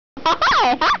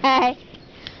Hi, hi.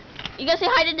 You gonna say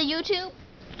hi to the YouTube?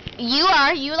 You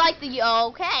are. You like the.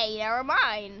 Okay, never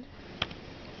mind.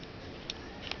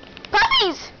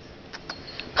 Puppies!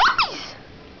 Puppies!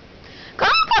 Come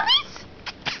on, puppies!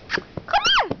 Come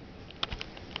on!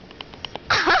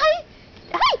 Hi!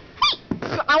 Hey! Hey!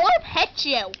 I want to pet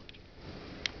you.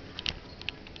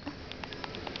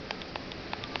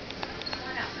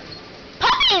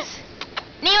 Puppies!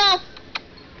 Nemo!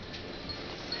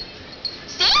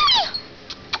 Sammy!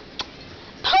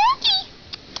 Punky!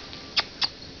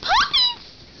 Puppies!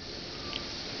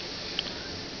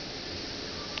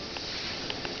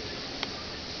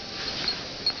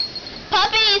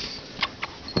 Puppies!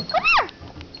 Come here!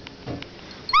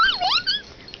 Hi, babies!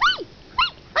 Hi! Hi!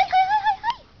 Hi, hi, hi, hi,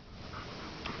 hi!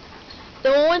 The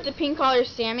one with the pink collar is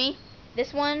Sammy.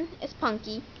 This one is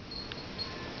Punky.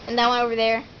 And that one over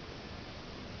there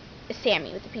is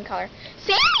Sammy with the pink collar.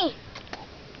 Sammy!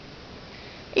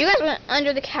 You guys went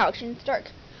under the couch and it's dark.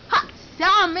 Ha!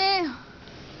 Sammy!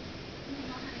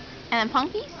 And then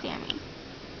Punky, Sammy.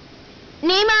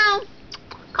 Nemo!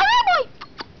 Come here, boy!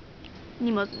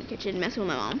 Nemo's in the kitchen messing with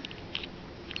my mom.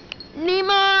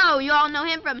 Nemo! You all know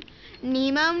him from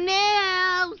Nemo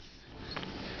Nails!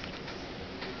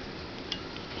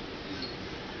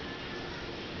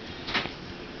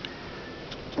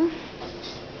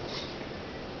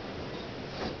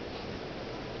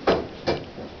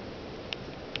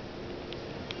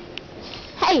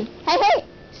 Hey, hey, hey,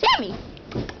 Sammy!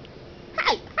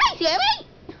 Hi, hi, Sammy!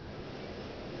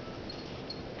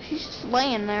 She's just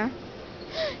laying there.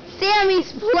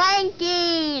 Sammy's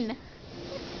planking!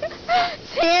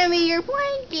 Sammy, you're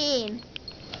planking!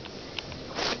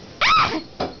 Ah!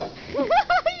 Are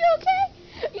you okay?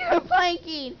 You're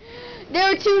planking!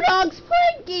 There are two dogs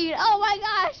planking! Oh my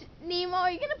gosh! Nemo,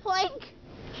 are you gonna plank?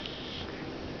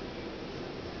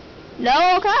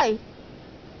 No, okay.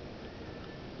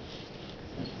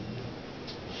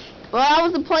 Well, I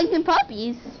was the planking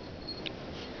puppies.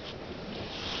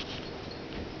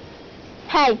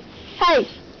 Hey, hey,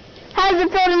 how does it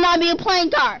feel to not be a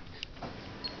planker?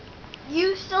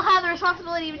 You still have the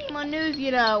responsibility of Nemo News,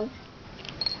 you know.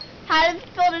 How does it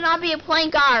feel to not be a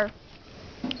planker?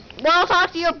 We'll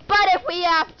talk to your butt if we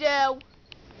have to.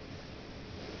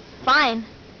 Fine.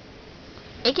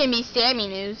 It can be Sammy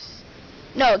News.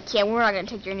 No, it can't. We're not going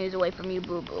to take your news away from you,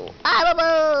 boo-boo. Ah,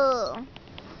 boo-boo!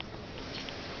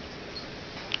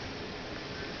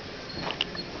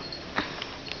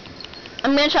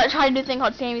 I'm going to try to do a thing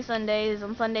called Sammy Sundays.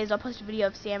 On Sundays, I'll post a video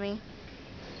of Sammy.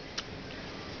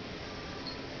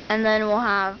 And then we'll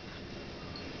have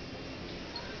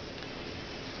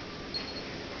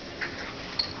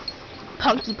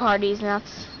punky parties, and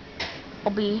that's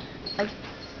will be like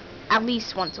at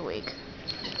least once a week.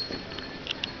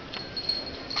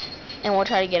 And we'll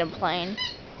try to get him playing.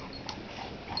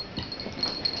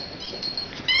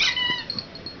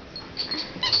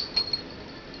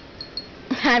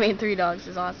 Having 3 dogs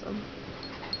is awesome.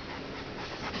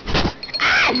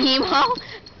 Ah, Nemo!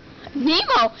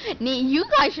 Nemo! You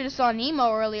guys should have saw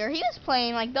Nemo earlier. He was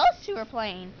playing like those two were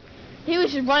playing. He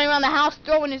was just running around the house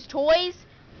throwing his toys.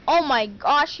 Oh my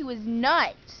gosh, he was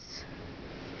nuts.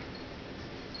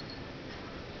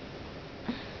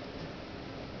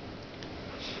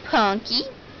 Punky.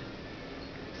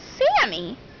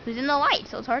 Sammy, who's in the light,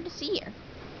 so it's hard to see her.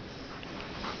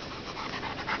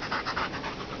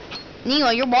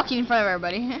 Nemo, you're walking in front of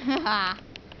everybody.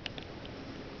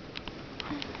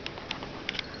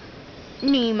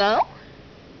 Nemo.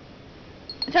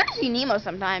 It's hard to see Nemo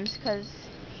sometimes because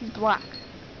he's black.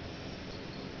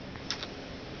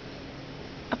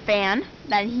 A fan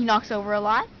that he knocks over a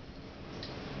lot.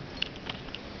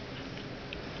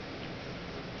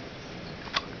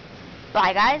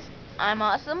 Bye guys, I'm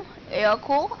awesome, you're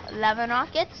cool, 11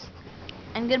 rockets,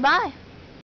 and goodbye.